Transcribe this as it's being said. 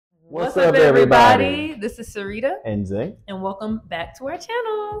What's up, everybody? This is Sarita. And Zay. And welcome back to our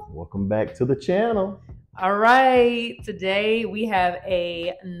channel. Welcome back to the channel. All right. Today we have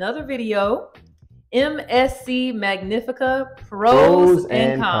another video. MSC MAGNIFICA Pros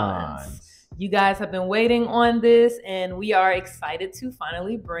and Cons. You guys have been waiting on this, and we are excited to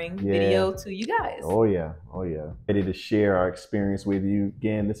finally bring video to you guys. Oh yeah. Ready to share our experience with you.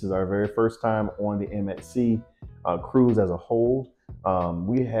 Again, this is our very first time on the MSC cruise as a whole.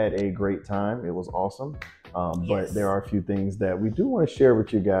 We had a great time. It was awesome. But there are a few things that we do want to share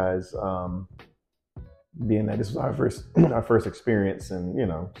with you guys, being that this was our first experience, and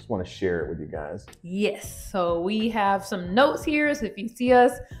just want to share it with you guys. Yes. So we have some notes here. So if you see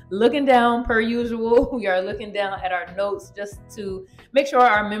us looking down per usual, we are looking down at our notes just to make sure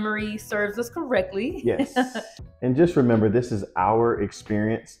our memory serves us correctly. Yes. And just remember, this is our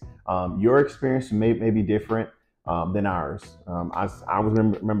experience. Your experience may be different than ours. I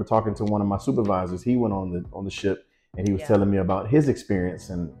remember talking to one of my supervisors. He went on the ship, and he was telling me about his experience,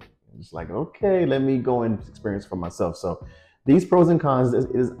 and it's like, okay, let me go and experience for myself. So these pros and cons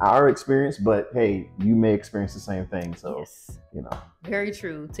is our experience, but hey, you may experience the same thing. So very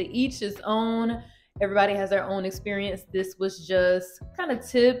true. To each his own. Everybody has their own experience. This was just kind of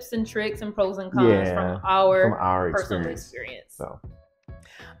tips and tricks and pros and cons from our personal experience. So.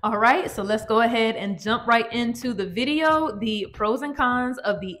 All right, so let's go ahead and jump right into the video, the pros and cons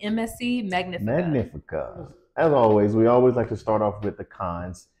of the MSC MAGNIFICA. As always, we always like to start off with the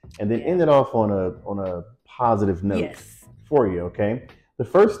cons and then end it off on a positive note for you, okay? The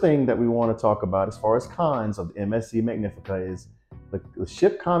first thing that we want to talk about as far as cons of the MSC MAGNIFICA is the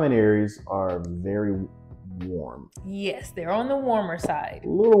ship common areas are very warm. Yes, they're on the warmer side. A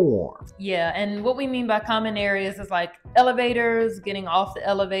little warm. Yeah, and what we mean by common areas is like elevators, getting off the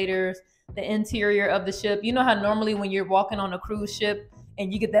elevators, the interior of the ship. You know how normally when you're walking on a cruise ship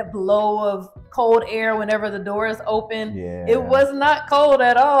and you get that blow of cold air whenever the door is open? Yeah. It was not cold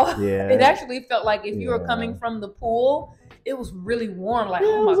at all. Yeah. It actually felt like if you were coming from the pool, it was really warm. Like,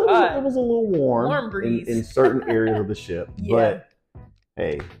 oh my God. It was a little warm. Warm breeze. In certain areas of the ship. But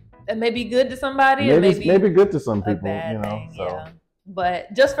hey. It may be good to somebody. Maybe good to some people, bad thing, So. Yeah.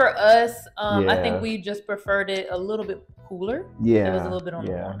 But just for us, I think we just preferred it a little bit cooler. Yeah. It was a little bit on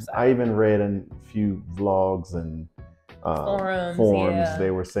the warm side. I even read in a few vlogs and forums.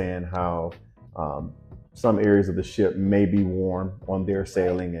 They were saying how some areas of the ship may be warm on their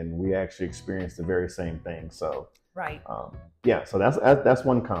sailing, and we actually experienced the very same thing. So so that's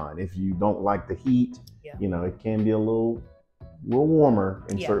one con. If you don't like the heat, it can be a little warmer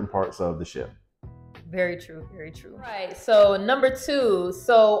in certain parts of the ship. Very true, very true. Right, so number 2.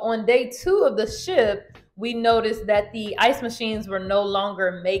 So on day 2 of the ship, we noticed that the ice machines were no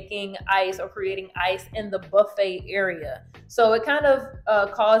longer making ice or creating ice in the buffet area. So it kind of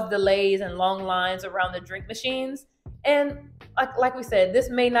caused delays and long lines around the drink machines. And like we said, this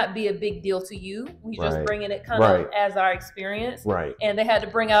may not be a big deal to you. We just bringing it kind of as our experience. Right. And they had to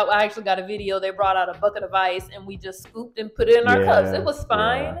bring out, I actually got a video, they brought out a bucket of ice and we just scooped and put it in our cups. It was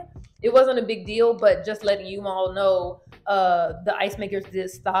fine. Yeah. It wasn't a big deal, but just letting you all know, the ice makers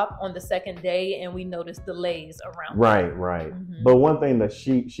did stop on the second day and we noticed delays around. Right. Mm-hmm. But one thing that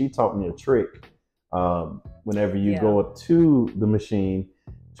she taught me a trick, whenever you go up to the machine,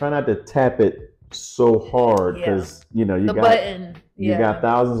 try not to tap it so hard, because you got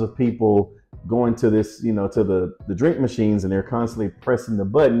thousands of people going to this, to the drink machines, and they're constantly pressing the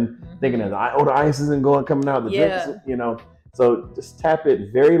button, thinking that the ice isn't coming out of the drinks, so just tap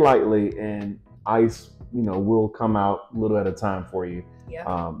it very lightly and ice will come out a little at a time for you,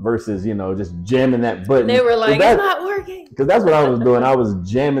 versus just jamming that button. They were like, it's not working, because that's what I was doing. I was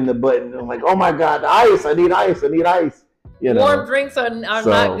jamming the button. I'm like, oh my God, the ice, I need ice. Warm drinks are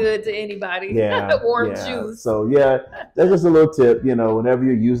not good to anybody. Warm juice. So that's just a little tip. Whenever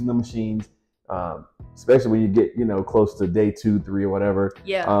you're using the machines, especially when you get close to day 2, 3, or whatever.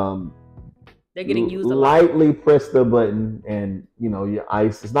 They're getting used a lot. Lightly press the button, and your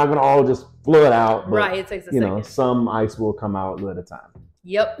ice. It's not gonna all just flood out. But, it takes a second. Some ice will come out a little at a time.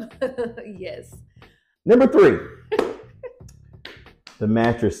 Yep. Yes. Number 3, the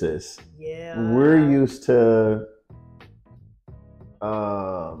mattresses. Yeah. We're used to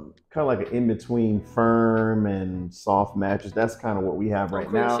kind of like an in-between firm and soft mattress. That's kind of what we have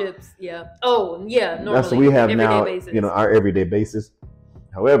right now. Cruise ships, normally. That's what we have now, our everyday basis.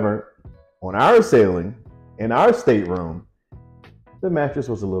 However, on our sailing, in our stateroom, the mattress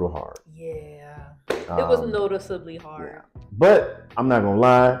was a little hard. It was noticeably hard. But I'm not gonna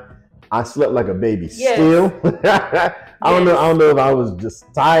lie, I slept like a baby still. I don't know if I was just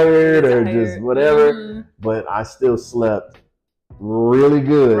tired or just whatever, but I still slept really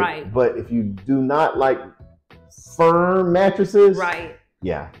good. Right. But if you do not like firm mattresses, right.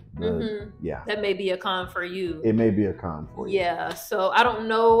 Yeah. Yeah. That may be a con for you. It may be a con for you. Yeah. So I don't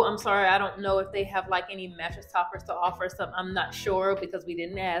know. I'm sorry. I don't know if they have like any mattress toppers to offer something. I'm not sure because we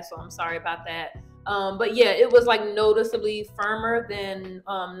didn't ask. So I'm sorry about that. But yeah, it was like noticeably firmer than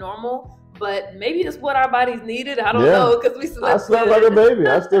normal. But maybe it's what our bodies needed. I don't know because we slept. I slept like a baby.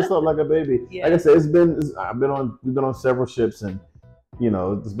 I still slept like a baby. Yeah. Like I said, we've been on several ships, and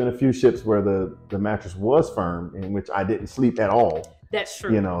there's been a few ships where the mattress was firm, in which I didn't sleep at all. That's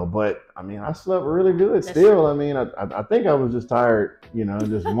true. But I mean, I slept really good. That's still. True. I mean, I think I was just tired.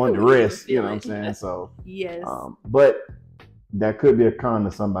 Just wanted to rest. You know what I'm saying? So yes. But that could be a con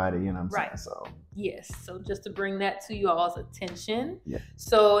to somebody. You know what I'm saying? So. Yes. So just to bring that to you all's attention. Yeah.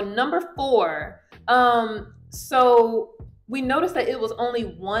 So number 4. So we noticed that it was only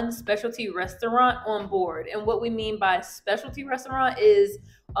one specialty restaurant on board. And what we mean by specialty restaurant is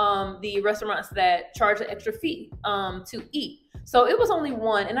the restaurants that charge an extra fee to eat. So it was only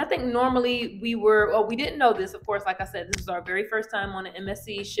one. And I think normally we didn't know this, of course. Like I said, this is our very first time on an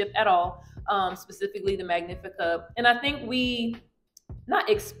MSC ship at all, specifically the Magnifica. And I think we not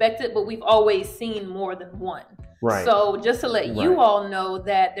expected, but we've always seen more than one. Right. So just to let you all know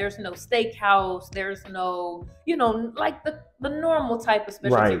that there's no steakhouse, there's no, like the normal type of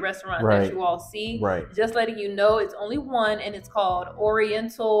specialty restaurant that you all see. Right. Just letting you know, it's only one, and it's called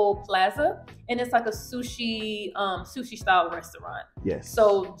Oriental Plaza, and it's like a sushi style restaurant. Yes.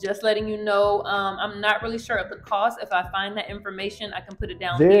 So just letting you know, I'm not really sure of the cost. If I find that information, I can put it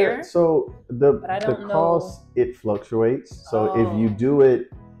down here. So the cost, it fluctuates. So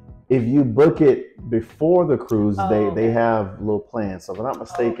if you book it before the cruise, they have little plans. So if I'm not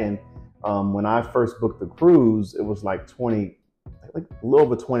mistaken, when I first booked the cruise, it was like a little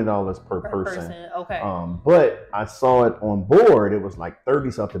over $20 per person. Okay. But I saw it on board, it was like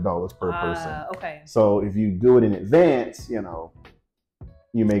 $30-something per person. Okay. So if you do it in advance, you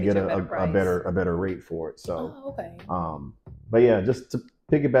may get a better rate for it. So okay. But yeah, just to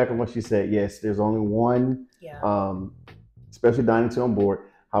piggyback on what she said, yes, there's only one special dining table on board.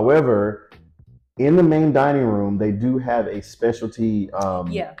 However, in the main dining room, they do have a specialty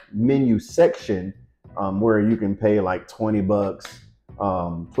menu section where you can pay like $20,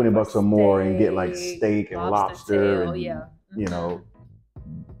 $20 or more, and get like steak and lobster and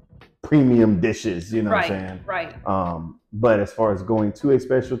premium dishes. You know what I'm saying? Right. But as far as going to a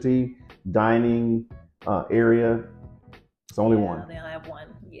specialty dining area, it's only one. They only have one.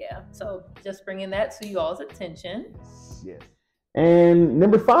 Yeah. So just bringing that to you all's attention. Yes. And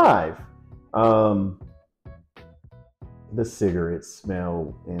number 5, the cigarette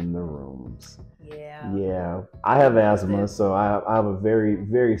smell in the rooms. Yeah. I have asthma, so I have a very,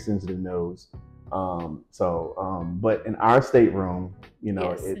 very sensitive nose. But in our stateroom,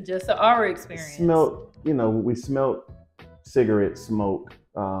 it's just our experience. We smelled cigarette smoke.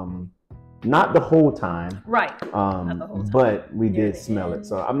 Not the whole time, right? Not the whole time. But we did smell it.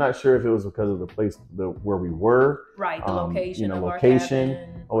 So I'm not sure if it was because of the place where we were, right? The location, or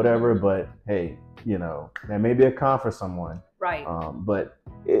whatever. Mm-hmm. But hey, that may be a con for someone, right? But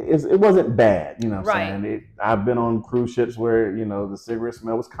it wasn't bad, you know what I'm saying? I've been on cruise ships where the cigarette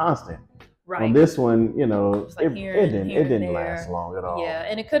smell was constant. Right. On this one, like it didn't last long at all. Yeah,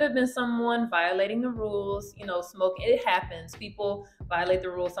 and it could have been someone violating the rules, smoking. It happens. People violate the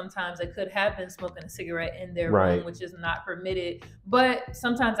rules sometimes. It could have been smoking a cigarette in their room, which is not permitted. But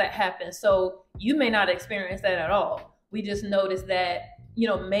sometimes that happens. So you may not experience that at all. We just noticed that,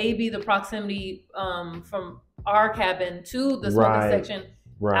 maybe the proximity from our cabin to the smoking section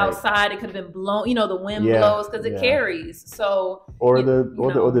outside, it could have been blown. The wind blows because it carries. So or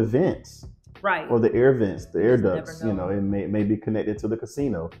the vents. Right. Or the air vents, the air ducts, it may be connected to the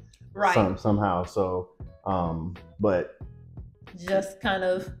casino somehow. So, but just kind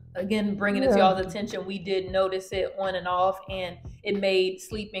of, again, bringing it to y'all's attention, we did notice it on and off, and it made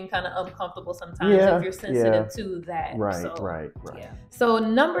sleeping kind of uncomfortable sometimes if you're sensitive to that. Right. Yeah. So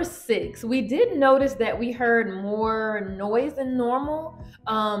number 6, we did notice that we heard more noise than normal,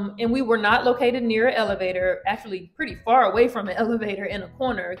 and we were not located near an elevator, actually pretty far away from an elevator in a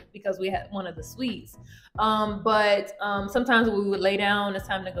corner because we had one of the suites. But sometimes we would lay down, it's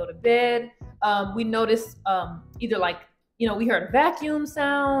time to go to bed. We noticed either like, we heard a vacuum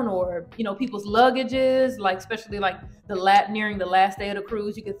sound or, people's luggages, like especially like nearing the last day of the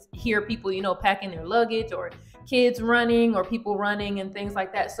cruise, you could hear people, packing their luggage, or kids running or people running and things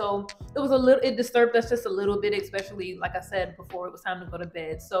like that. So it disturbed us just a little bit, especially like I said before, it was time to go to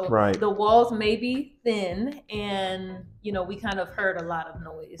bed. So the walls may be thin, and we kind of heard a lot of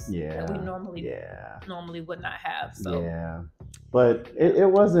noise that we normally would not have. So but it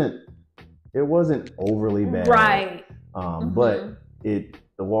wasn't overly bad, right? But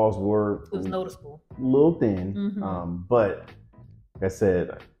the walls were it was noticeable, a little thin, but like I said,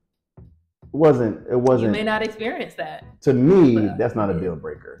 it wasn't. You may not experience that. To me, that's not a deal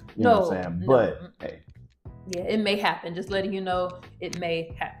breaker. You know what I'm saying? No. But hey. Yeah, it may happen. Just letting you know it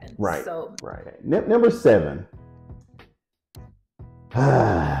may happen. Right. So right. Number 7.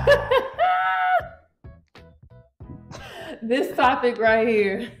 This topic right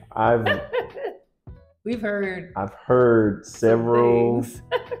here. I've heard several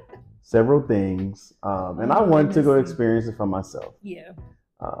things, and I wanted to go experience it for myself. Yeah.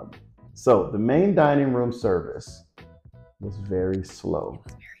 So the main dining room service was very slow.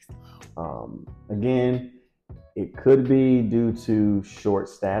 It was very slow. Again, it could be due to short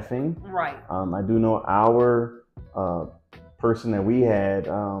staffing. Right. I do know our person that we had.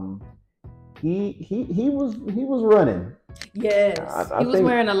 He was running. Yes, he was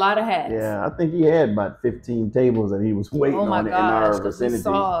wearing a lot of hats. Yeah, I think he had about 15 tables that he was waiting on in our vicinity.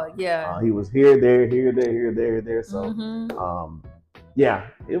 He was here, there. So, yeah,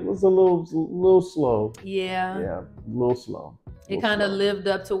 it was a little slow. Yeah, a little slow. It kind of lived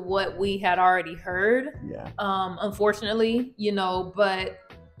up to what we had already heard. Yeah. Unfortunately, but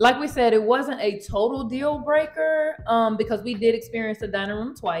like we said, it wasn't a total deal breaker because we did experience the dining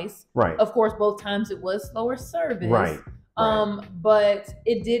room twice. Right. Of course, both times it was slower service. Right. But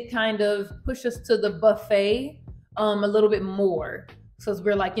it did kind of push us to the buffet a little bit more. So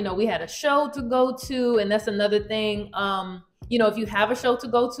we're like, we had a show to go to, and that's another thing. If you have a show to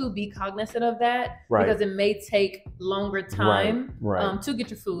go to, be cognizant of that, because it may take longer time to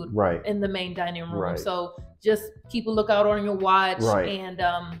get your food in the main dining room. So just keep a lookout on your watch, and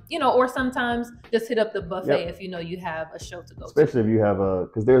or sometimes just hit up the buffet if you have a show to go to. Especially if you have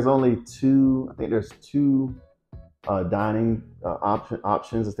because there's only two. I think there's two dining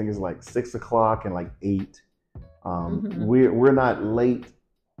options. I think it's like 6 o'clock and like 8. We're not late.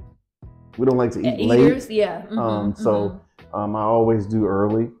 We don't like to eat late. Yeah. So I always do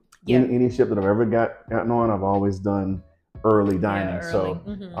early. Yeah. Any ship that I've ever gotten on, I've always done early dining. Yeah, early.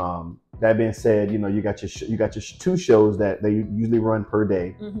 So that being said, you got your 2 shows that they usually run per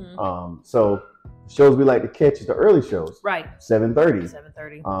day. So the shows we like to catch is the early shows. Right. 7:30.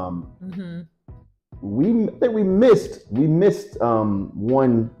 7:30. We missed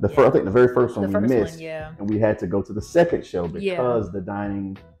one. I think the very first one we missed. And we had to go to the second show because the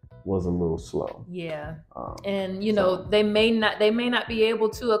dining was a little slow. Yeah. And they may not be able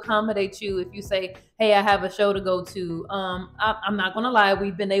to accommodate you if you say, hey, I have a show to go to. I'm not gonna lie,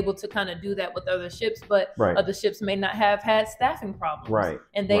 we've been able to kind of do that with other ships, but other ships may not have had staffing problems. Right.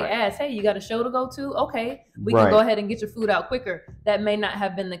 And they ask, hey, you got a show to go to? Okay, we can go ahead and get your food out quicker. That may not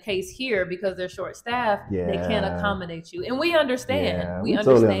have been the case here because they're short staffed. They can't accommodate you. And we understand. Yeah, we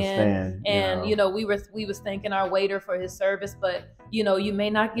totally understand. And we was thanking our waiter for his service, but you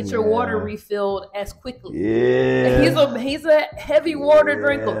may not get your water refilled as quickly. Yeah. He's a heavy water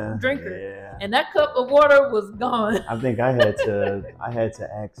drinker. Yeah. And that cup of water was gone. I think I had to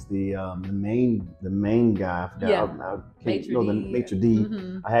ask the main guy. The maitre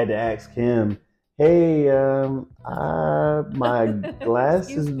d'. I had to ask him, hey, my glass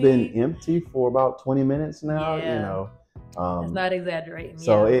has been empty for about 20 minutes now. It's not exaggerating.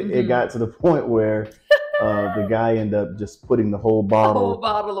 So it got to the point where the guy ended up just putting the whole bottle of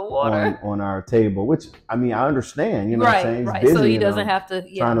water on our table, which I understand, what I'm saying? He's busy, so he doesn't have to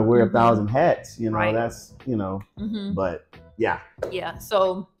trying to wear 1,000 hats, that's but yeah.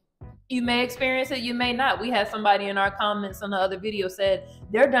 So you may experience it, you may not. We had somebody in our comments on the other video said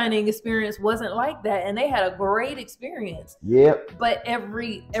their dining experience wasn't like that, and they had a great experience. Yep. But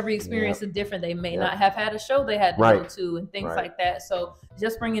every experience is different. They may not have had a show they had to go to and things like that. So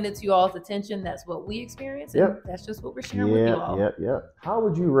just bringing it to you all's attention. That's what we experienced. And that's just what we're sharing with you all. Yep. How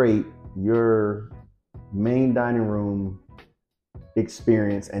would you rate your main dining room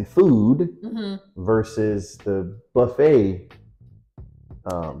experience and food versus the buffet?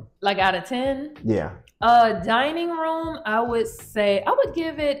 Like out of 10? Yeah. Dining room, I would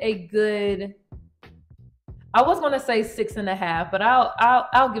give it a good. I was gonna say 6.5, but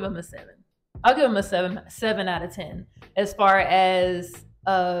I'll give him a 7. I'll give him a 7 out of 10 as far as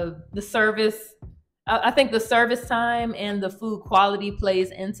the service. I think the service time and the food quality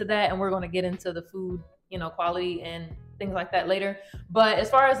plays into that, and we're gonna get into the food, quality and things like that later. But as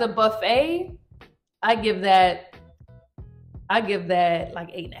far as a buffet, I give that like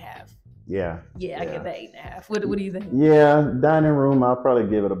 8.5. Yeah. I give that 8.5. What do you think? Yeah, dining room, I'll probably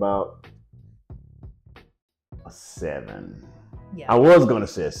give it about a 7. Yeah. I was gonna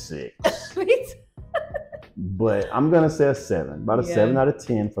say a 6. but I'm gonna say a 7, about a 7 out of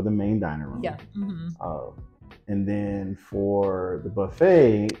 10 for the main dining room. Yeah. And then for the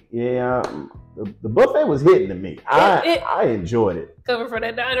buffet, the buffet was hitting to me. I enjoyed it. Coming from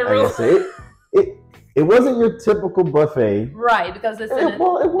that dining room. Like I said, it wasn't your typical buffet, right? Because it's it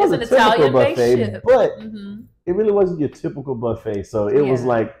was an Italian buffet, but it really wasn't your typical buffet. So it was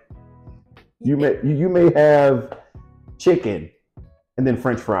like you may have chicken and then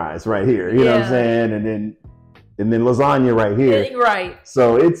French fries right here. You know what I'm saying? And then lasagna right here. Right.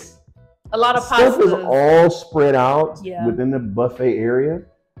 So it's a lot of stuff pastas. is all spread out within the buffet area.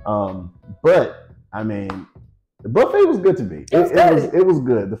 But I mean, the buffet was good to me. It was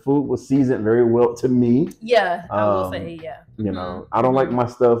good. The food was seasoned very well to me. Yeah, I will say, You know, I don't like my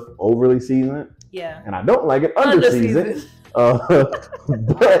stuff overly seasoned. Yeah. And I don't like it under seasoned.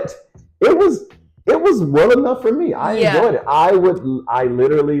 But it was well enough for me. I enjoyed it. I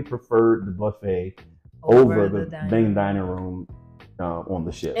literally preferred the buffet over the main dining room on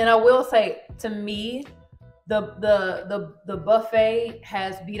the ship. And I will say, to me, the buffet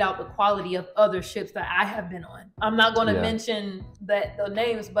has beat out the quality of other ships that I have been on. I'm not going to mention the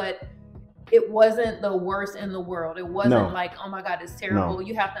names, but it wasn't the worst in the world. It wasn't like, oh my God, it's terrible.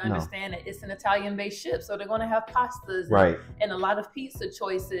 You have to understand that it's an Italian-based ship, so they're going to have pastas and a lot of pizza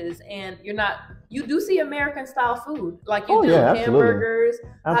choices. And you do see American-style food, like you do hamburgers,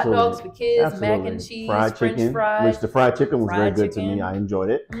 hot dogs for kids, mac and cheese, French fries. Which the fried chicken was very good to me. I enjoyed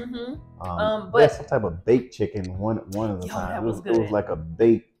it. But some type of baked chicken one of the time. It was like a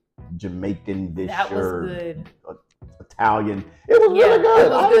baked Jamaican dish. That was good. Italian. It was really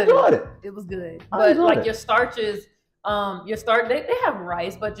good. I enjoyed it. It was good. But like your starches, they have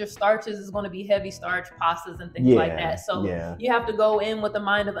rice, but your starches is going to be heavy starch pastas and things like that. So you have to go in with a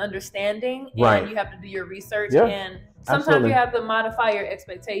mind of understanding, and you have to do your research. And sometimes you have to modify your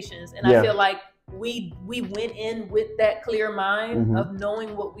expectations. And I feel like we went in with that clear mind of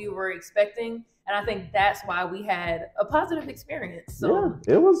knowing what we were expecting, and I think that's why we had a positive experience. So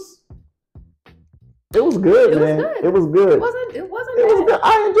it was good, man. It was good. It wasn't bad.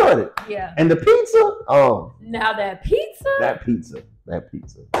 I enjoyed it. Yeah. And the pizza, now that pizza.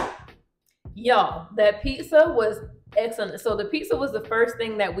 Y'all, that pizza was excellent. So the pizza was the first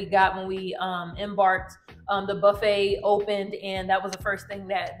thing that we got when we embarked. The buffet opened, and that was the first thing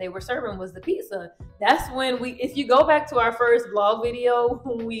that they were serving was the pizza. That's when if you go back to our first vlog video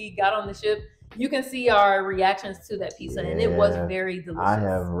when we got on the ship, you can see our reactions to that pizza, and it was very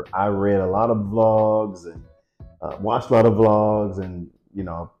delicious. I read a lot of vlogs and watched a lot of vlogs, and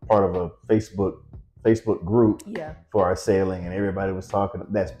part of a Facebook group for our sailing, and everybody was talking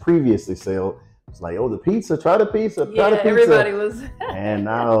that's previously sailed. It's like, oh, the pizza, try the pizza, try the pizza. Everybody was. And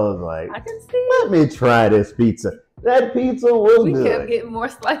I was like, I can see. Let me try this pizza. That pizza was good. We kept getting more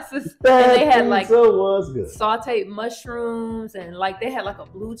slices. That and they had pizza was good. Sauteed mushrooms, and they had a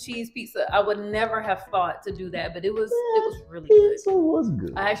blue cheese pizza. I would never have thought to do that, but it was really good. Pizza was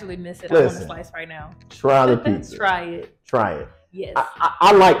good. I actually miss it. I want a slice right now. Try the pizza. Try it. Try it. Yes.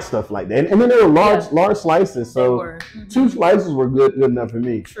 I like stuff like that. And then there were large slices. So 2 slices were good enough for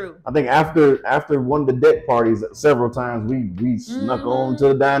me. True. I think after one of the deck parties, several times we snuck on to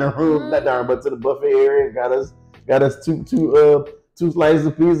the dining room, not dining, but to the buffet area, got us two slices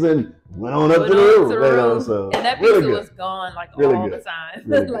of pizza and went on up to the room. So and that pizza was gone all the time.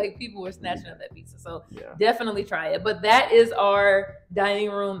 Really people were snatching up that pizza. So definitely try it. But that is our dining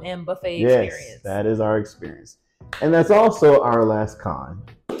room and buffet experience. Yes, that is our experience. And that's also our last con.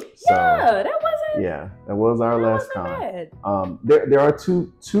 So, that was our last con. There are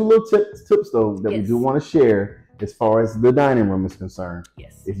two little tips though that we do want to share as far as the dining room is concerned.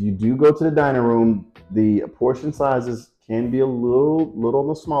 Yes. If you do go to the dining room, the portion sizes can be a little on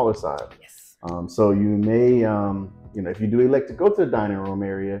the smaller side. Yes. So you may if you do elect to go to the dining room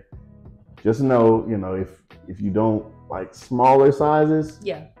area, just know, if you don't like smaller sizes,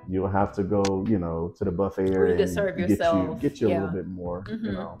 you'll have to go, to the buffet area. You can serve yourself. Get you a little bit more,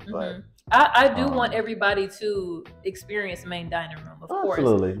 But I do want everybody to experience main dining room, of course.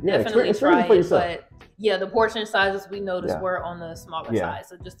 Absolutely. Yeah, definitely try it. But the portion sizes we noticed were on the smaller side.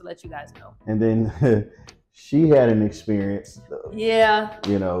 So just to let you guys know. And then she had an experience.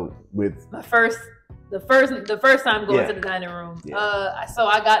 With my the first time going to the dining room. So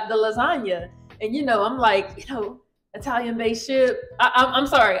I got the lasagna, and I'm like, Italian-based ship. I'm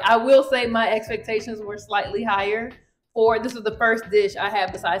sorry. I will say my expectations were slightly higher. This was the first dish I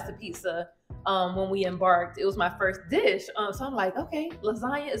had besides the pizza when we embarked. It was my first dish. So I'm like, okay,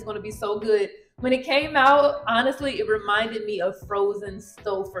 lasagna is going to be so good. When it came out, honestly, it reminded me of Frozen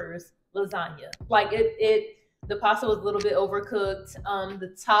Stouffer's lasagna. the pasta was a little bit overcooked.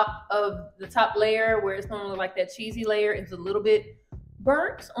 The top layer, where it's normally like that cheesy layer, is a little bit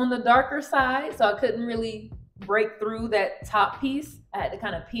burnt on the darker side, so I couldn't really break through that top piece. I had to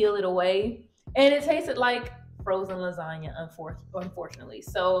kind of peel it away, and it tasted like frozen lasagna, unfortunately.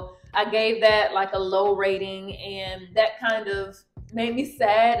 So I gave that like a low rating, and that kind of made me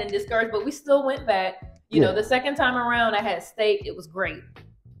sad and discouraged, but we still went back. You know, the second time around I had steak. It was great.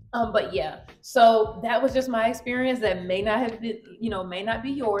 But yeah, so that was just my experience. That may not have been, may not be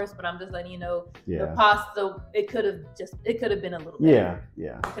yours, but I'm just letting you know the pasta, it could have been a little better.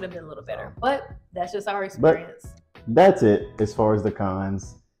 Yeah. It could have been a little better, but that's just our experience. But that's it as far as the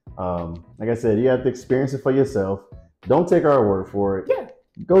cons. Like I said, you have to experience it for yourself. Don't take our word for it. Yeah.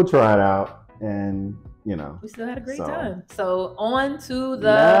 Go try it out, and we still had a great time. So on to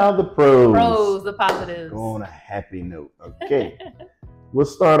the pros. Pros, the positives. Go on a happy note. Okay. We'll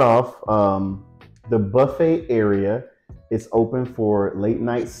start off. The buffet area is open for late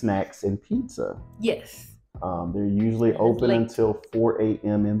night snacks and pizza. Yes. They're usually open until 4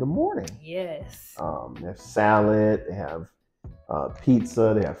 a.m. in the morning. Yes. They have salad. They have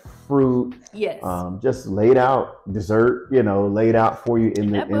pizza. They have fruit. Yes. Just laid out dessert. Laid out for you in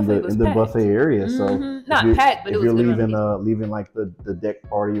the buffet area. So not packed, but if you're leaving like the deck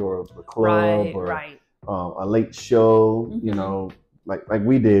party or the club or a late show, like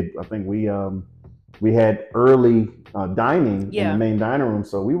we did. I think we had early dining in the main dining room,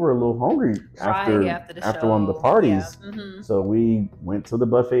 so we were a little hungry after one of the parties. Yeah. So we went to the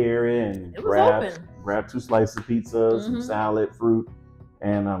buffet area and grabbed 2 slices of pizza, some salad, fruit,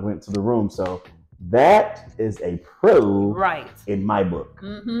 and I went to the room. So that is a pro in my book.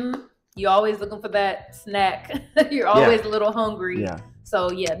 You're always looking for that snack. You're always a little hungry. Yeah. So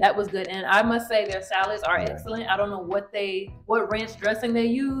yeah, that was good. And I must say their salads are excellent. I don't know what ranch dressing they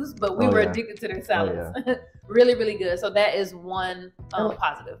use, but we were addicted to their salads. Really, really good. So that is one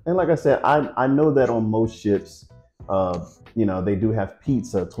positive. And like I said, I know that on most ships, they do have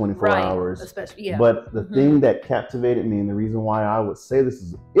pizza 24 hours. Especially, But the thing that captivated me, and the reason why I would say this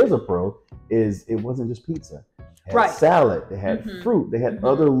is a pro, is it wasn't just pizza. It had salad. They had fruit. They had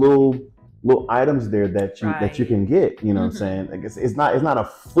other little items there that you can get. You know what I'm saying? Like it's not a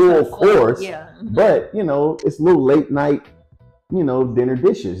full course. But it's little late night dinner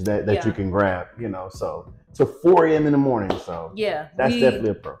dishes that you can grab. So to 4 a.m. in the morning. So that's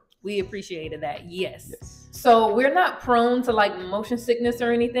definitely a pro. We appreciated that. Yes. So we're not prone to like motion sickness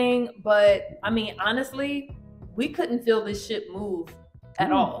or anything, but I mean, honestly, we couldn't feel this ship move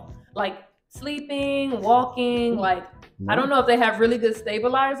at all. Like sleeping, walking, like I don't know if they have really good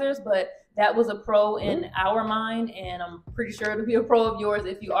stabilizers, but that was a pro in our mind, and I'm pretty sure it'll be a pro of yours.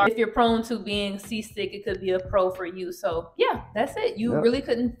 If you're prone to being seasick, it could be a pro for you. So yeah, that's it. You really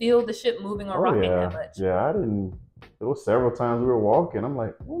couldn't feel the ship moving or rocking that much. Yeah, I didn't. There was several times we were walking. I'm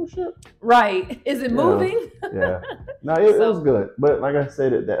like, oh shit. Right. Is it moving? Yeah. No, it was good. But like I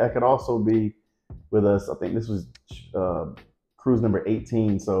said, that could also be with us. I think this was cruise number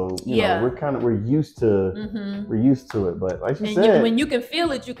 18. So we're used to it. But like you said, when you can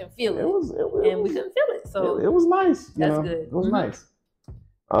feel it, you can feel it. And we couldn't feel it. So it was nice. That's good. It was nice.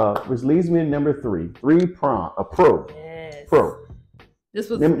 Which leads me to number 3. A pro. Yes. Pro.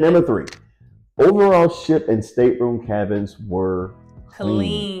 This was number 3. Overall ship and stateroom cabins were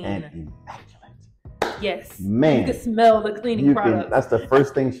clean and immaculate. Yes. Man. You could smell the cleaning products. That's the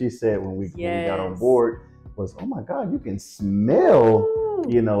first thing she said when we got on board was, oh my God, you can smell,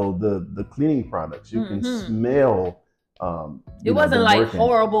 the cleaning products. You can smell. It wasn't like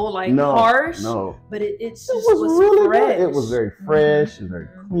horrible, harsh. No. But it just was really fresh. Good. It was very fresh. It was very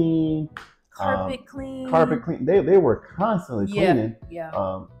clean. Carpet clean. They were constantly cleaning. Yeah.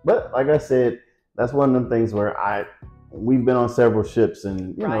 But like I said, that's one of them things where we've been on several ships,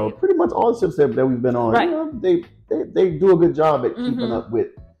 and pretty much all the ships that we've been on, they do a good job at keeping up with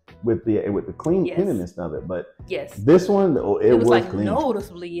the cleanliness of it. But this one, it was like clean.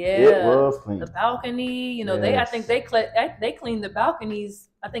 Noticeably, it was clean. The balcony, I think they cleaned the balconies.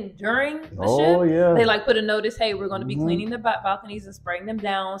 I think during the ship, they put a notice, hey, we're going to be cleaning the balconies and spraying them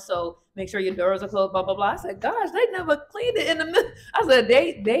down, so make sure your doors are closed, blah, blah, blah. I said, gosh, they never cleaned it in the middle. I said,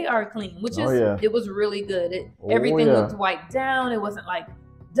 they are clean, which is, it was really good. Everything looked wiped down. It wasn't like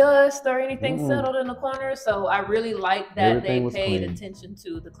dust or anything settled in the corner. So I really liked that everything they paid attention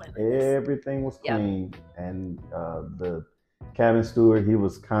to the cleanliness. Everything was clean. And the cabin steward, he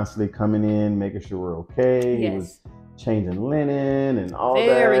was constantly coming in, making sure we're okay. He was changing linen and all that.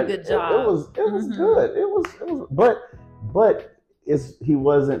 Very good job. It was good. It was but he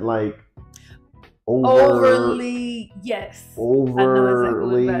wasn't like overly I know exactly what I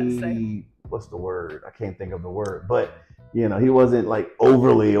was about to say. what's the word? I can't think of the word, but you know, he wasn't like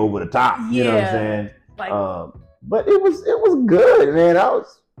overly over the top. You know what I'm saying? Like, but it was good, man. I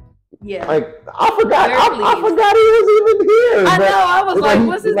was like, I forgot he was even here. I know. I was like,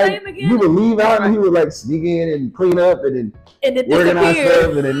 what's his name again? He would leave out and he would like sneak in and clean up and then organize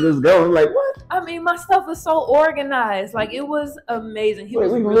stuff and then just go. I'm like, what? I mean, my stuff was so organized. Like, it was amazing. We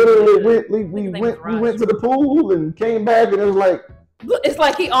literally went to the pool and came back and it was like, it's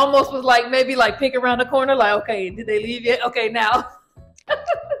like he almost was like maybe like peek around the corner, like, okay, did they leave yet? Okay, now.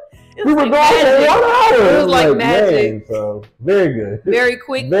 We were gone for 1 hour. It was like magic. Man, so very good. Very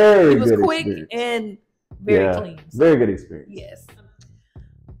quick. Very good. It was quick experience. and very clean. So. Very good experience. Yes.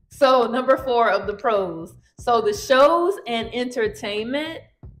 So number 4 of the pros. So the shows and entertainment,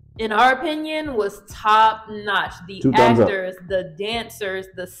 in our opinion, was top notch. The actors, the dancers,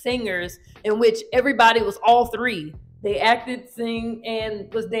 the singers, in which everybody was all 3. They acted, sing,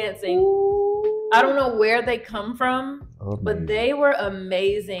 and was dancing. Ooh. I don't know where they come from, but they were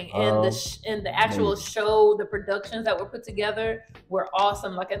amazing. And the actual show, the productions that were put together were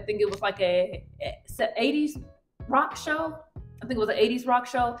awesome. Like, I think it was like a 80s rock show. I think it was an 80s rock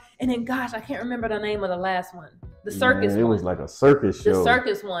show. And then, gosh, I can't remember the name of the last one. The circus one. It was like a circus show. The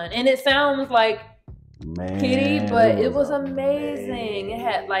circus one. And it sounds like kiddie, but it was amazing. It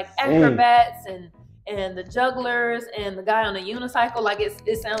had like acrobats and the jugglers and the guy on the unicycle. Like,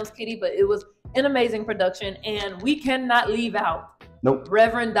 it sounds kiddie, but it was an amazing production. And we cannot leave out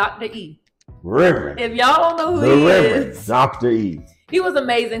Reverend Dr. E. Reverend. If y'all don't know who he is, Dr. E. He was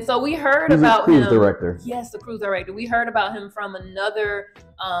amazing. So we heard about him. Cruise director. Yes, the cruise director. We heard about him from another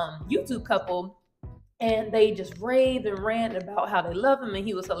YouTube couple, and they just raved and ranted about how they love him and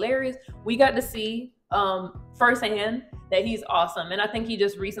he was hilarious. We got to see firsthand that he's awesome, and I think he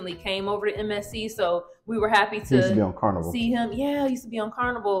just recently came over to MSC, so we were happy to, he used to be on Carnival. See him. Yeah, he used to be on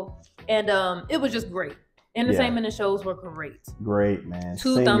Carnival, and it was just great. Entertainment and shows were great. Great, man.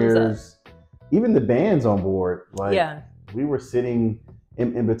 2 thumbs up. Even the bands on board. Like, we were sitting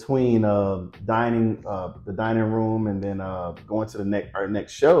in between the dining room and then going to our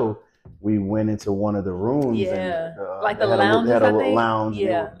next show. We went into one of the rooms. Yeah, and, like the lounge. They had a lounge.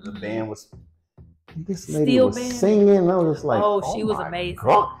 Yeah, the band was. This lady was singing. And I was just like, oh, she was amazing.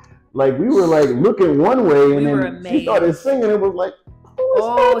 God. Like, we were like looking one way, and then she started singing. It was like,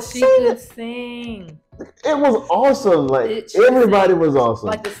 she could sing. It was awesome. Like, everybody was awesome.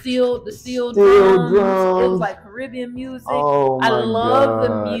 Like the steel drums. It was like Caribbean music. Oh my God. I love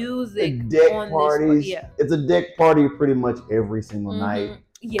the music. The deck parties. It's a deck party pretty much every single night.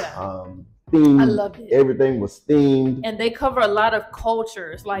 Yeah. Themed. I loved it. Everything was themed. And they cover a lot of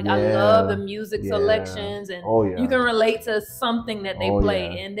cultures. Like, I love the music selections, and you can relate to something that they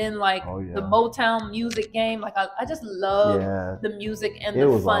play. And then like the Motown music game. Like, I just love the music and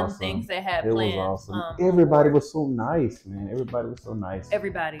the fun things they had planned. It was awesome. Everybody was so nice, man. Everybody was so nice.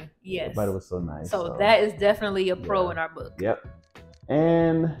 Everybody, yes. Everybody was so nice. So that is definitely a pro in our book. Yep.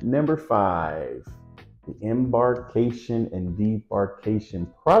 And number 5. The embarkation and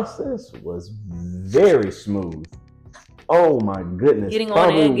debarkation process was very smooth. Oh my goodness.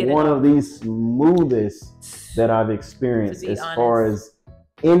 Probably one of the smoothest that I've experienced as far as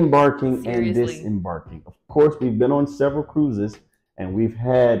embarking and disembarking. Of course, we've been on several cruises and we've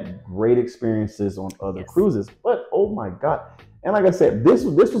had great experiences on other cruises, but oh my God. And like I said, this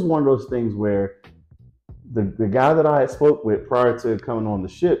was one of those things where the guy that I had spoke with prior to coming on the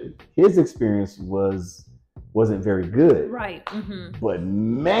ship, his experience wasn't very good. Right. Mm-hmm. But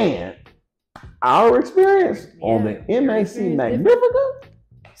man, our experience on the MSC MAGNIFICA,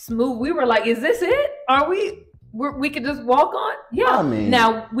 smooth. We were like, is this it? Are we could just walk on? Yeah. I mean,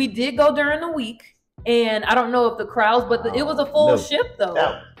 now we did go during the week, and I don't know if the crowds, but it was a full ship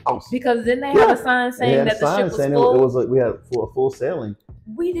though. Because then they had a sign saying that the ship was full. It was like we had full sailing.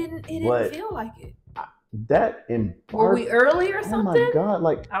 It didn't feel like it. Were we early or something? Oh my God!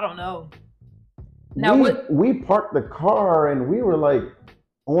 Like, I don't know. Now we parked the car and we were like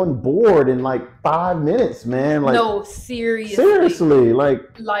on board in like 5 minutes, man. Like, no, seriously. Seriously, like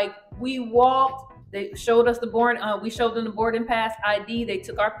we walked. They showed us the board. We showed them the boarding pass ID. They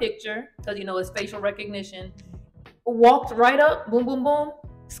took our picture because it's facial recognition. Walked right up. Boom, boom, boom.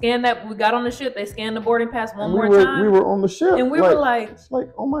 Scanned that. We got on the ship. They scanned the boarding pass one more time. We were on the ship, and we were like, it's like,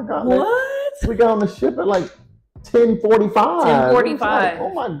 oh my God, what? We got on the ship at like 10:45. 10:45. Like,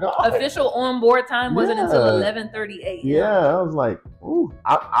 oh my God. Official on board time wasn't until 11:38. Yeah, I was like, ooh.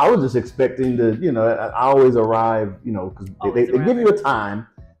 I was just expecting to, I always arrive, because they give you a time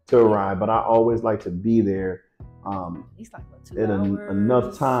to arrive, but I always like to be there at 2 hours.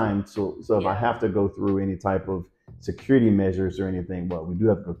 Enough time so if I have to go through any type of security measures or anything. Well, we do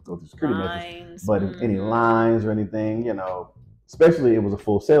have to go through security measures, but if any lines or anything, you know, especially it was a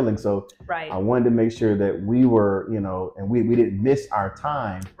full sailing. So I wanted to make sure that we were, you know, and we didn't miss our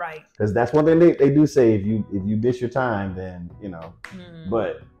time. Right. Because that's one thing they do say, if you miss your time, then, you know,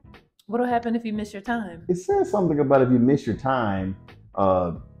 but. What'll happen if you miss your time? It says something about if you miss your time,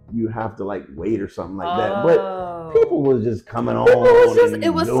 you have to like wait or something like that. But people was just coming on.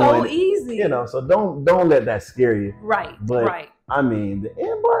 It was so easy. You know, so don't let that scare you. Right. But I mean, the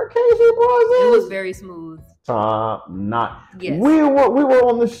embarkation process, it was very smooth. Top notch. Yes. We were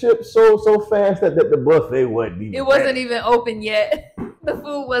on the ship so fast that the buffet wasn't even. It wasn't even open yet. The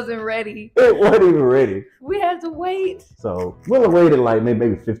food wasn't ready. It wasn't even ready. We had to wait. So we'll have waited like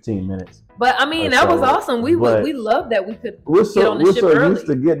maybe 15 minutes. But I mean, that was awesome. We loved that we could get on the ship early. We're so used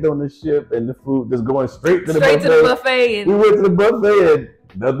to getting on the ship and the food just going straight to the buffet. And we went to the buffet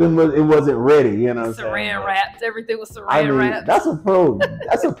and it wasn't ready. You know, saran wraps. Everything was saran wraps. That's a pro.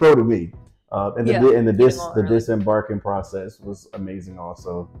 That's a pro to me. The disembarking process was amazing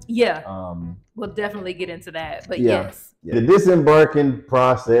also. Yeah. We'll definitely get into that. But yes. The disembarking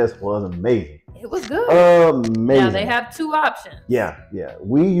process was amazing. It was good. Amazing. Now they have two options. Yeah.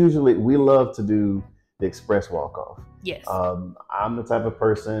 We love to do the express walk off. Yes. I'm the type of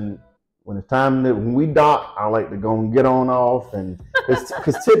person, when we dock, I like to go and get on off, and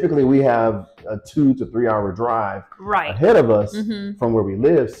because typically we have a 2 to 3 hour drive ahead of us from where we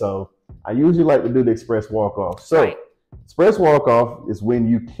live. So I usually like to do the express walk off. So express walk off is when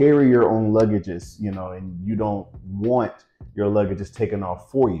you carry your own luggages, you know, and you don't want your luggages taken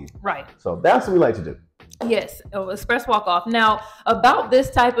off for you. Right. So that's what we like to do. Yes, express walk off. Now, about this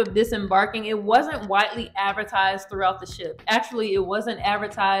type of disembarking, it wasn't widely advertised throughout the ship. Actually, it wasn't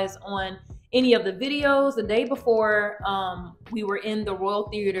advertised on any of the videos. The day before we were in the Royal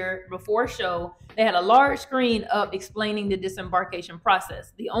Theater before show, they had a large screen up explaining the disembarkation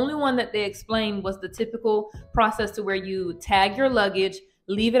process. The only one that they explained was the typical process to where you tag your luggage,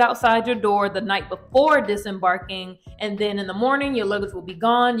 leave it outside your door the night before disembarking, and then in the morning your luggage will be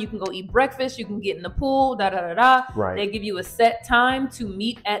gone. You can go eat breakfast, you can get in the pool, Right. They give you a set time to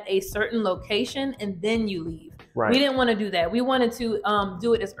meet at a certain location, and then you leave. Right. We didn't want to do that. We wanted to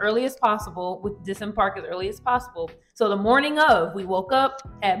do it as early as possible, with disembark as early as possible. So the morning of, we woke up,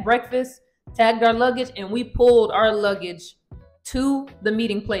 had breakfast, tagged our luggage, and we pulled our luggage to the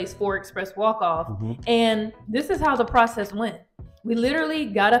meeting place for express walk off. And this is how the process went. We literally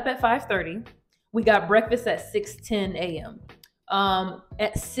got up at 5:30. We got breakfast at 6:10 a.m.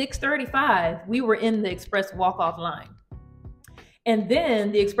 At 6:35, we were in the express walk-off line. And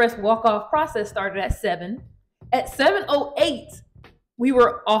then the express walk-off process started at 7. At 7:08, we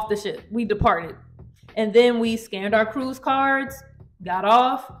were off the ship. We departed. And then we scanned our cruise cards, got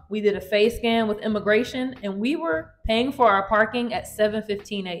off. We did a face scan with immigration, and we were paying for our parking at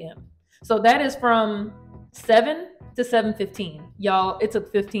 7:15 a.m. So that is from 7 to 7:15. Y'all, it took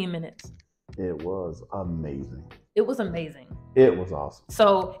 15 minutes. It was amazing. It was amazing. It was awesome.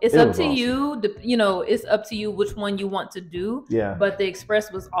 So it's up to you. You know, it's up to you which one you want to do. Yeah. But the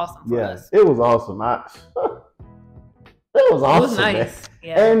express was awesome for us. It was awesome. It was awesome. It was nice. Man.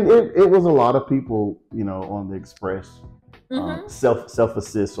 Yeah. And it was a lot of people, you know, on the express.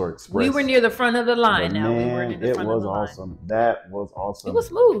 Self-assist or express. We were near the front of the line. Man, now we were in the front of the line. Awesome. That was awesome. It was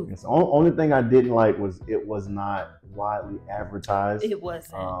smooth. The only thing I didn't like was it was not widely advertised. It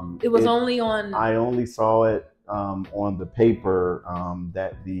wasn't. It was only on. I only saw it on the paper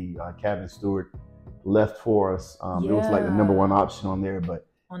that the cabin steward left for us. It was like the number one option on there, but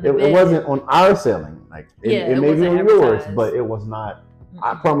it wasn't on our selling. Like it may be on yours, but it was not.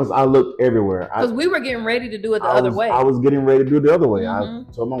 I promise I looked everywhere. Because we were getting ready to do it the other way. I was getting ready to do it the other way. I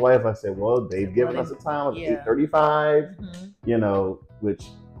told my wife, I said, well, they've given us a time of 8:35, you know, which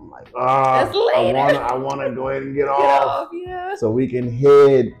I'm like, I want to go ahead and get off. Yeah. So we can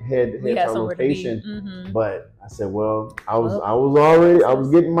head to our location. But I said, well, I was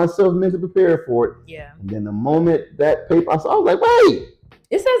getting myself mentally prepared for it. Yeah. And then the moment that paper, I was like, wait.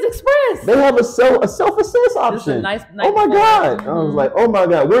 It says express. They have a self-assist option. A nice oh my God. I was like, oh my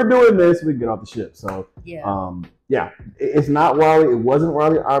God, we're doing this. We can get off the ship. So it's not widely, it wasn't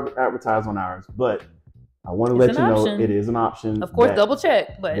widely advertised on ours, but I want to let you know it is an option. Of course, double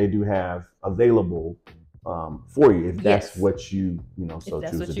check, but they do have available for you if that's what you choose to do. If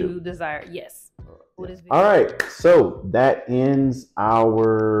that's what you desire, yes. All right, so that ends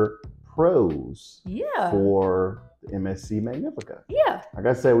our pros for the MSC MAGNIFICA. Yeah. Like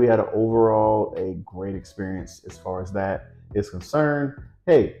I said, we had a great experience as far as that is concerned.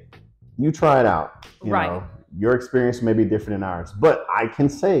 Hey, you try it out. You know, your experience may be different than ours, but I can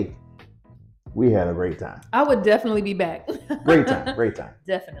say we had a great time. I would definitely be back. Great time.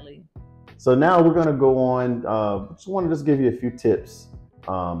 Definitely. So now we're going to go on. Just want to give you a few tips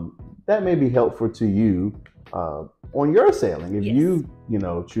that may be helpful to you on your sailing if you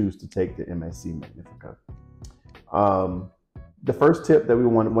choose to take the MSC Magnifica. The first tip that we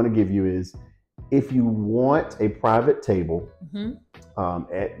want to give you is if you want a private table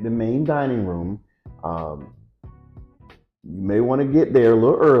at the main dining room, you may want to get there a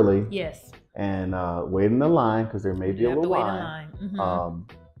little early. Yes. And wait in the line because there may be a little line.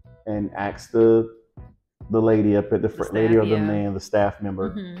 And ask the lady up at the front, lady or the man, the staff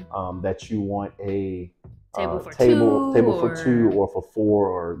member, that you want a table for two or for four,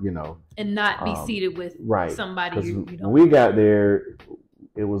 or and not be seated with somebody. You when we got there,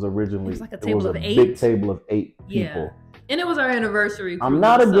 it was originally like a table of 8. Big table of 8 people. And it was our anniversary. I'm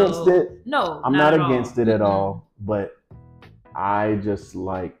not against it. No, I'm not against it at all. But I just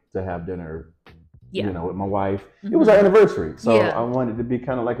like to have dinner, with my wife. It was our anniversary, so I wanted it to be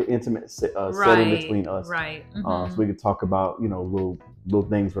kind of like an intimate setting between us, right? So we could talk about little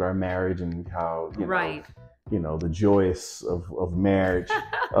things with our marriage and how the joys of marriage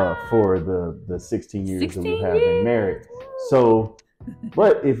for the 16 years that we have been married. So,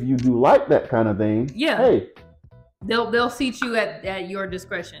 but if you do like that kind of thing, hey. They'll seat you at your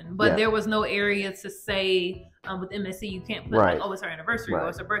discretion, but there was no area to say with MSC you can't put like, oh, it's our anniversary or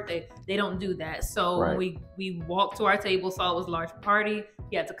it's our birthday. They don't do that. So when we walked to our table, saw it was a large party.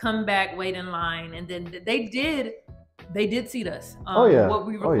 You had to come back, wait in line, and then they did seat us. What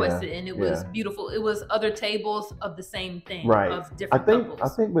we requested, and it was beautiful. It was other tables of the same thing, of different couples. I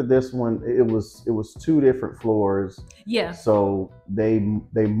think with this one, it was 2 different floors. Yeah. So they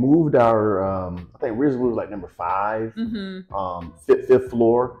moved our I think originally it was like number 5, 5th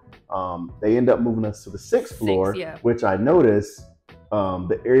floor. They ended up moving us to the 6th floor, which I noticed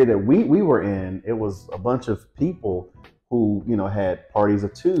the area that we were in. It was a bunch of people who had parties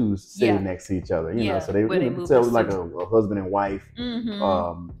of 2s sitting next to each other, so they tell it was like a husband and wife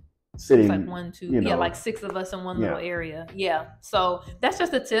sitting. It's like 1, 2, like 6 of us in one little area. Yeah, so that's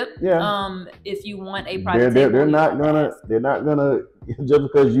just a tip. If you want a private table, they're not gonna just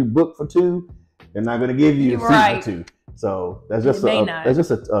because you book for 2, they're not gonna give you a seat for 2. So that's just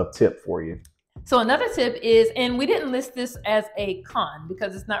a tip for you. So another tip is, and we didn't list this as a con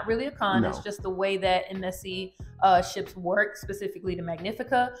because it's not really a con. No. It's just the way that MSC ships work, specifically the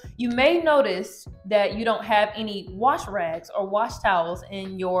Magnifica. You may notice that you don't have any wash rags or wash towels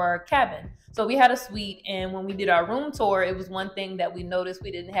in your cabin. So we had a suite, and when we did our room tour, it was one thing that we noticed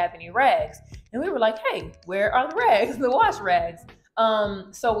we didn't have any rags. And we were like, hey, where are the rags, the wash rags?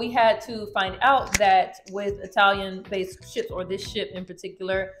 So we had to find out that with Italian-based ships, or this ship in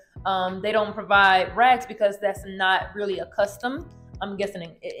particular, they don't provide rags because that's not really a custom. I'm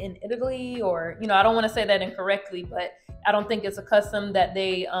guessing in Italy, or I don't want to say that incorrectly, but I don't think it's a custom that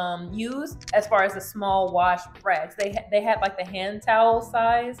they use as far as the small wash rags. They had like the hand towel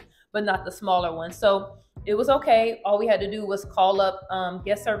size, but not the smaller one. So it was okay. All we had to do was call up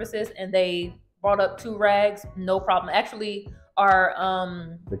guest services, and they brought up 2 rags, no problem. Actually, our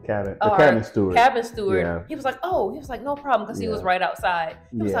cabin steward, he was like, no problem, because he was right outside.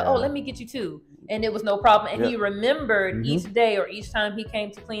 He was like, oh, let me get you 2, and it was no problem. And he remembered each day, or each time he came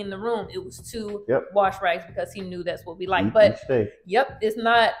to clean the room, it was 2 wash rags, because he knew that's what we like. But it's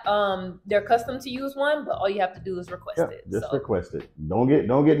not they're accustomed to use one, but all you have to do is request it. Just request it. Don't get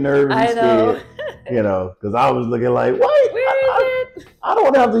nervous and scared, because I was looking like, wait, where is it? I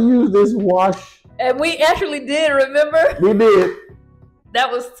don't have to use this wash. And we actually did, remember? We did.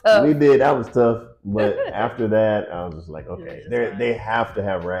 That was tough. We did. That was tough. But after that, I was just like, okay, they have to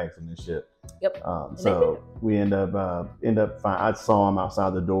have rags in this ship. Yep. So we end up I saw him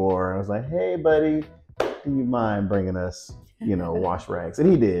outside the door, and I was like, hey, buddy, do you mind bringing us, wash rags? And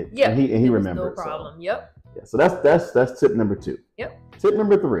he did. Yeah. And he remembered. No problem. So. Yep. Yeah. So that's tip number 2. Yep. Tip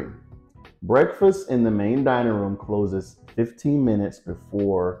number 3. Breakfast in the main dining room closes 15 minutes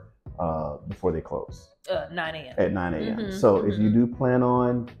before they close. 9 a.m. At 9 a.m. So if you do plan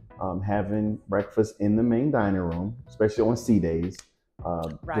on having breakfast in the main dining room, especially on sea days,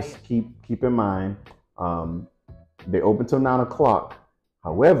 just keep in mind they open till 9 o'clock.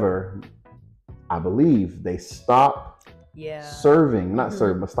 However, I believe they stop serving, not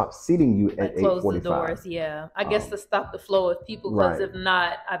serving, but stop seating you at 8:45. Close the doors, I guess to stop the flow of people, because if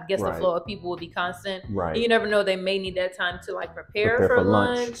not, I guess the flow of people will be constant. Right. And you never know, they may need that time to like prepare for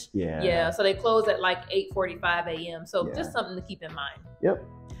lunch. Yeah. So they close at like 8:45 a.m. So just something to keep in mind. Yep.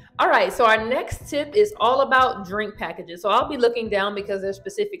 All right, so our next tip is all about drink packages. So I'll be looking down because there's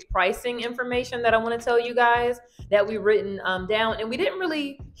specific pricing information that I want to tell you guys that we've written down. And we didn't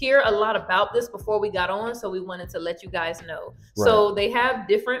really hear a lot about this before we got on, so we wanted to let you guys know. Right. So they have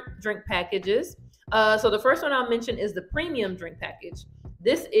different drink packages. So the first one I'll mention is the premium drink package.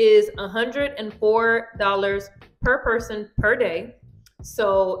 This is $104 per person per day.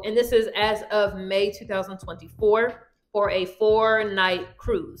 So, and this is as of May 2024 for a 4-night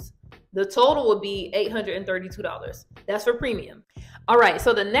cruise. The total would be $832. That's for premium. All right,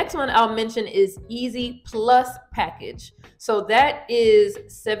 so the next one I'll mention is Easy Plus package. So that is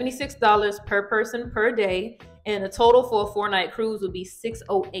 $76 per person per day, and the total for a 4-night cruise would be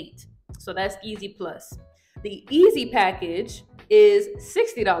 $608. So that's Easy Plus. The Easy package is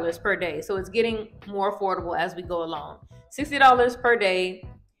 $60 per day, so it's getting more affordable as we go along. $60 per day,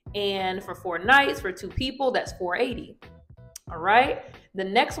 and for 4 nights for 2 people, that's $480. All right. The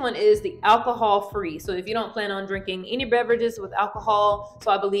next one is the alcohol free. So if you don't plan on drinking any beverages with alcohol,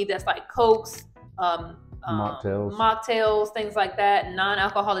 so I believe that's like Cokes, mocktails, things like that,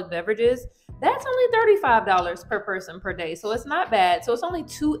 non-alcoholic beverages, that's only $35 per person per day. So it's not bad. So it's only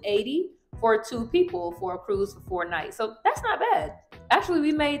 $280 for 2 people for a cruise for 4 nights. So that's not bad. Actually,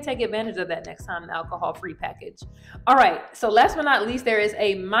 we may take advantage of that next time, the alcohol-free package. All right, so last but not least, there is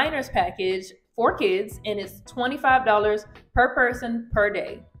a minors package for kids, and it's $25 per person per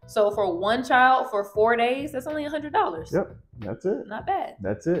day. So for 1 child for 4 days, that's only $100. Yep, that's it. Not bad.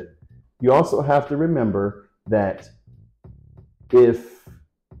 That's it. You also have to remember that if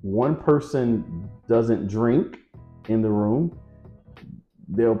one person doesn't drink in the room,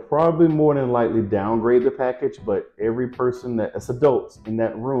 they'll probably more than likely downgrade the package, but every person that's adults in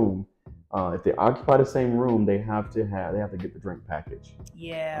that room, if they occupy the same room, they have to get the drink package.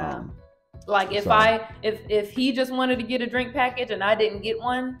 Yeah. Like if he just wanted to get a drink package and I didn't get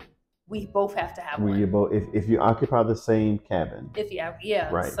one, we both have to have one. If you occupy the same cabin.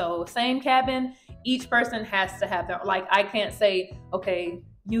 Right. So same cabin, each person has to have their, like, I can't say, okay,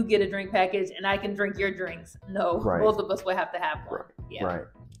 you get a drink package and I can drink your drinks. No, right. Both of us will have to have one. Yeah. Right.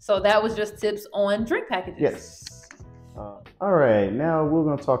 So that was just tips on drink packages. Yes. All right. Now we're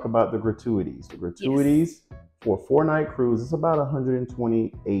going to talk about the gratuities. The gratuities for a 4-night cruise is about $128.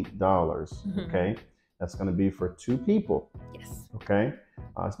 Mm-hmm. Okay. That's going to be for 2 people. Yes. Okay.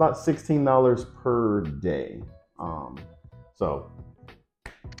 It's about $16 per day. So.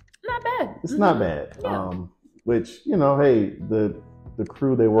 Not bad. It's not bad. Yeah. Which, you know, hey, the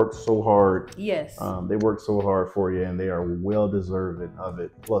crew, they work so hard. Yes. They work so hard for you, and they are well deserving of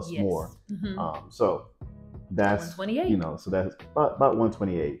it, plus more. Mm-hmm. So that's 128. You know, so that's about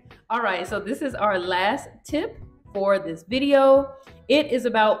 128. All right. So this is our last tip for this video. It is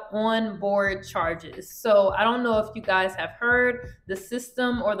about onboard charges. So I don't know if you guys have heard the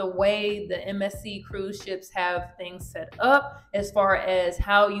system or the way the MSC cruise ships have things set up as far as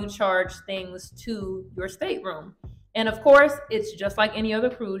how you charge things to your stateroom. And of course, it's just like any other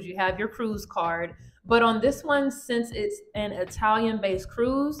cruise. You have your cruise card. But on this one, since it's an Italian-based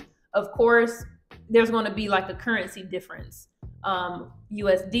cruise, of course, there's going to be like a currency difference,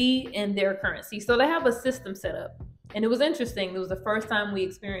 USD and their currency. So they have a system set up. And it was interesting. It was the first time we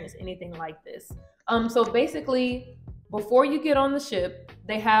experienced anything like this. So basically, before you get on the ship,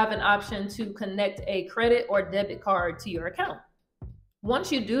 they have an option to connect a credit or debit card to your account.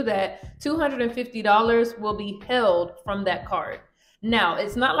 Once you do that, $250 will be held from that card. Now,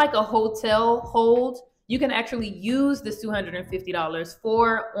 it's not like a hotel hold. You can actually use this $250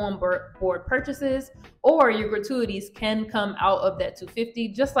 for onboard purchases, or your gratuities can come out of that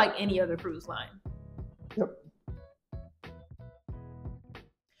 $250, just like any other cruise line. Yep.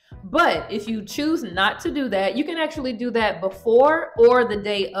 But if you choose not to do that, you can actually do that before or the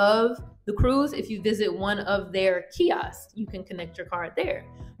day of the cruise. If you visit one of their kiosks, you can connect your card there.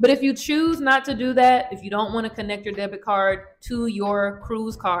 But if you choose not to do that, if you don't want to connect your debit card to your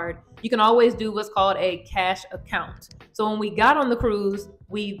cruise card, you can always do what's called a cash account. So when we got on the cruise,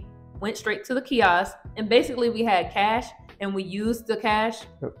 we went straight to the kiosk, and basically we had cash, and we used the cash,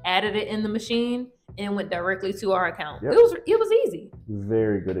 added it in the machine, and went directly to our account. Yep. It was easy.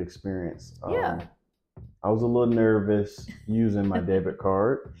 Very good experience. Yeah. I was a little nervous using my debit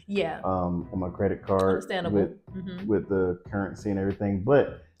card. Yeah. On my credit card. Understandable. With the currency and everything.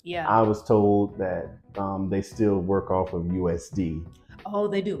 But yeah, I was told that they still work off of USD. Oh,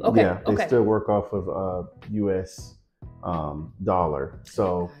 they do. Okay. Yeah, they still work off of US dollar.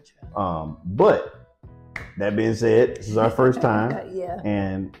 So, gotcha. But that being said, this is our first time. Yeah.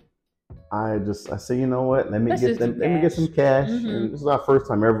 And I said, you know what? Let me get some cash. And this is our first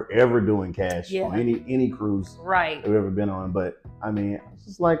time ever doing cash on any cruise we've ever been on. But I mean, it's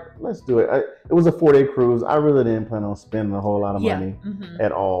just like, let's do it. It was a 4-day cruise. I really didn't plan on spending a whole lot of money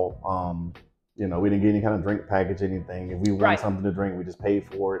at all. You know, we didn't get any kind of drink package, anything. If we wanted something to drink, we just paid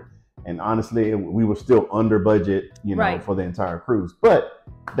for it. And honestly, we were still under budget, you know, for the entire cruise. But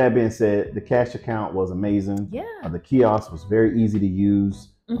that being said, the cash account was amazing. Yeah. The kiosk was very easy to use.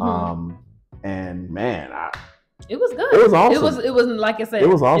 And man, it was good. It was awesome. It was like I said, it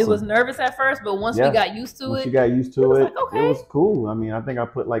was awesome. It was nervous at first, but once we got used to it, like, okay. It was cool. I mean, I think I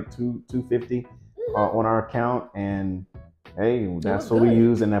put like $250 on our account, and hey, that's what we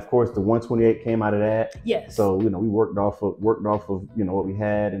used. And of course, the 128 came out of that. Yes. So you know, we worked off of you know what we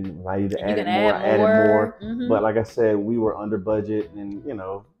had, and if I either added more. But like I said, we were under budget, and you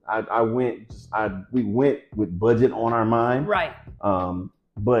know, we went with budget on our mind. Right.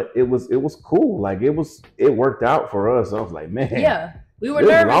 But it was cool. Like it worked out for us. I was like, man. Yeah. We were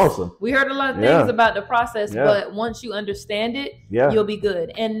nervous. Awesome. We heard a lot of things about the process, but once you understand it, you'll be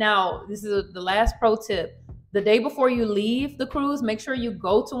good. And now this is the last pro tip. The day before you leave the cruise, make sure you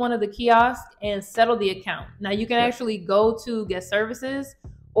go to one of the kiosks and settle the account. Now you can actually go to guest services,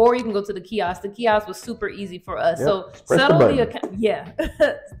 or you can go to the kiosk. The kiosk was super easy for us. So settle the account. Yeah.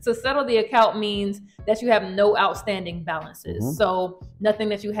 To settle the account means that you have no outstanding balances. So nothing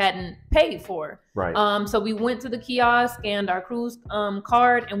that you hadn't paid for. Right. So we went to the kiosk and our cruise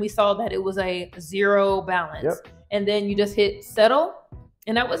card, and we saw that it was a 0 balance. And then you just hit settle,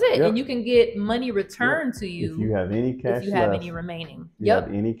 and that was it. And you can get money returned to you if you have any cash left. If you have any remaining.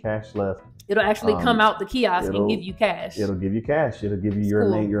 Have any cash left. It'll actually come out the kiosk and give you cash. It'll give you cash. It'll give you your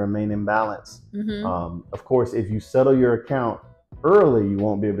remaining balance. Of course, if you settle your account early, you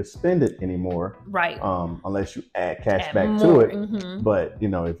won't be able to spend it anymore. Right. Unless you add cash back to it. But you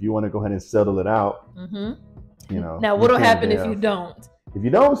know, if you want to go ahead and settle it out, you know. Now, what'll happen if you don't? If you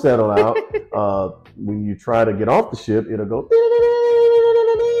don't settle out, when you try to get off the ship, it'll go.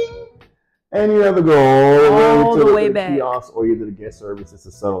 And you have to go all the way back to the kiosk or either the guest services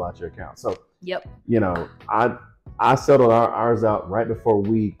to settle out your account. So, you know, I settled ours out right before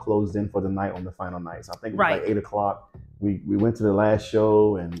we closed in for the night on the final night. So I think it was like 8 o'clock. We went to the last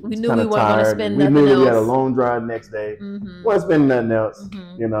show and we knew we weren't going to spend nothing else. We knew we had a long drive next day. Wasn't spending nothing else,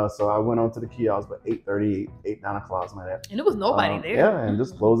 you know. So I went on to the kiosk by 8:30, 9 o'clock, something like that. And there was nobody there. Yeah, and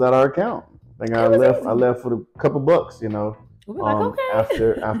just closed out our account. I think I left for a couple bucks, you know. We were like,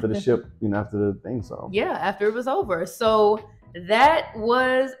 okay. after the ship, you know, after the thing. So yeah, after it was over. So that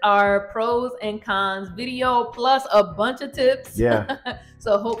was our pros and cons video plus a bunch of tips. Yeah.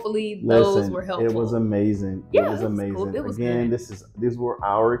 So hopefully those were helpful. It was amazing. Yeah, it was amazing. Cool. It was again, good. These were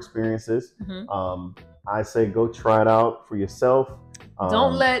our experiences. I say go try it out for yourself.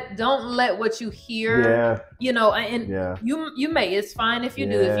 Don't let what you hear. You know, and you may. It's fine if you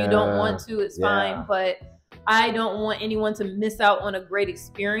do. If you don't want to, it's fine. But I don't want anyone to miss out on a great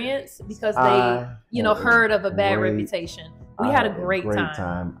experience because they, you know, heard of a bad reputation. We had a great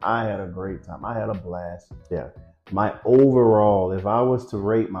time. I had a great time. I had a blast. Yeah. My overall, if I was to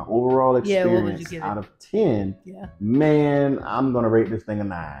rate my overall experience out of 10, man, I'm going to rate this thing a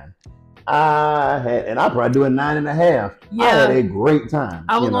 9. I'll probably do a 9.5. Yeah. I had a great time.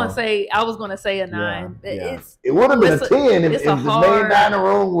 I was going to say a 9. It would have been a 10 if the main dining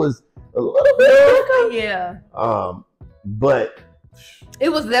room was a little bit. But it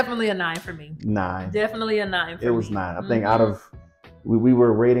was definitely a 9 for me. 9. Definitely a 9 for me. It was 9. I think out of we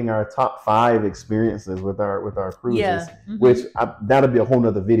were rating our top 5 experiences with our cruises, which that'll be a whole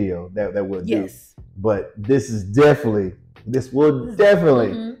nother video that we'll do. But this will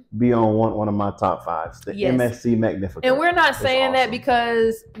definitely be on one of my top 5s, the MSC MAGNIFICA. And we're not saying that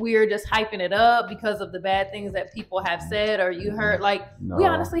because we're just hyping it up because of the bad things that people have said or you heard. Like, we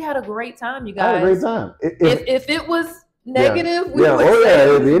honestly had a great time, you guys. I had a great time. If it was negative, we would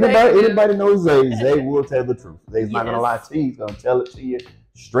say if anybody knows Zay will tell the truth. Zay's not gonna lie to you. He's gonna tell it to you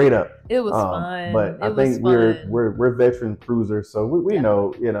straight up. It was fun. But I think we're veteran cruisers, so we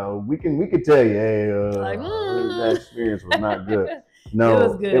know, you know, we could tell you, hey, that experience was not good.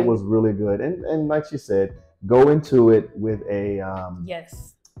 No, it was really good. And like she said, go into it with a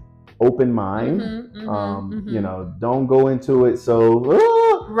open mind. You know, don't go into it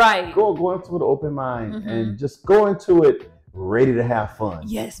go into it with an open mind and just go into it ready to have fun.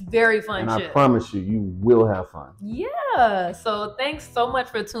 Yes, very fun. And I promise you will have fun. Yeah. So thanks so much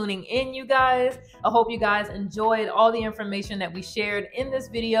for tuning in, you guys. I hope you guys enjoyed all the information that we shared in this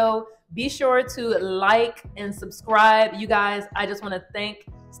video. Be sure to like and subscribe. You guys, I just want to thank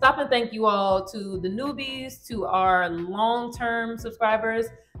stop and thank you all, to the newbies, to our long-term subscribers.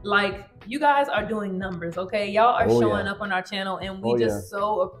 Like, you guys are doing numbers, okay? Y'all are showing up on our channel, and we just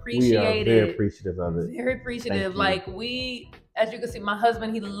so appreciate it. We are very appreciative of it. Very appreciative. Like, as you can see, my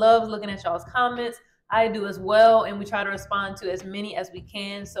husband, he loves looking at y'all's comments. I do as well, and we try to respond to as many as we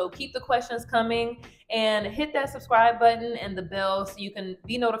can. So keep the questions coming, and hit that subscribe button and the bell so you can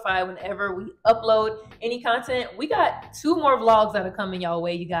be notified whenever we upload any content. We got 2 more vlogs that are coming y'all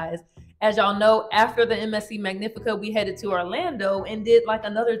way, you guys. As y'all know, after the MSC Magnifica, we headed to Orlando and did like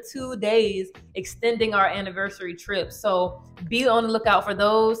another 2 days extending our anniversary trip. So be on the lookout for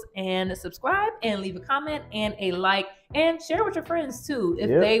those, and subscribe and leave a comment and a like, and share with your friends too if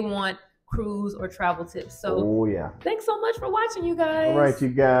they want cruise or travel tips. So thanks so much for watching, you guys. All right, you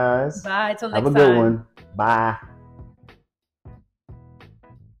guys. Bye till next time. Have a good one. Bye.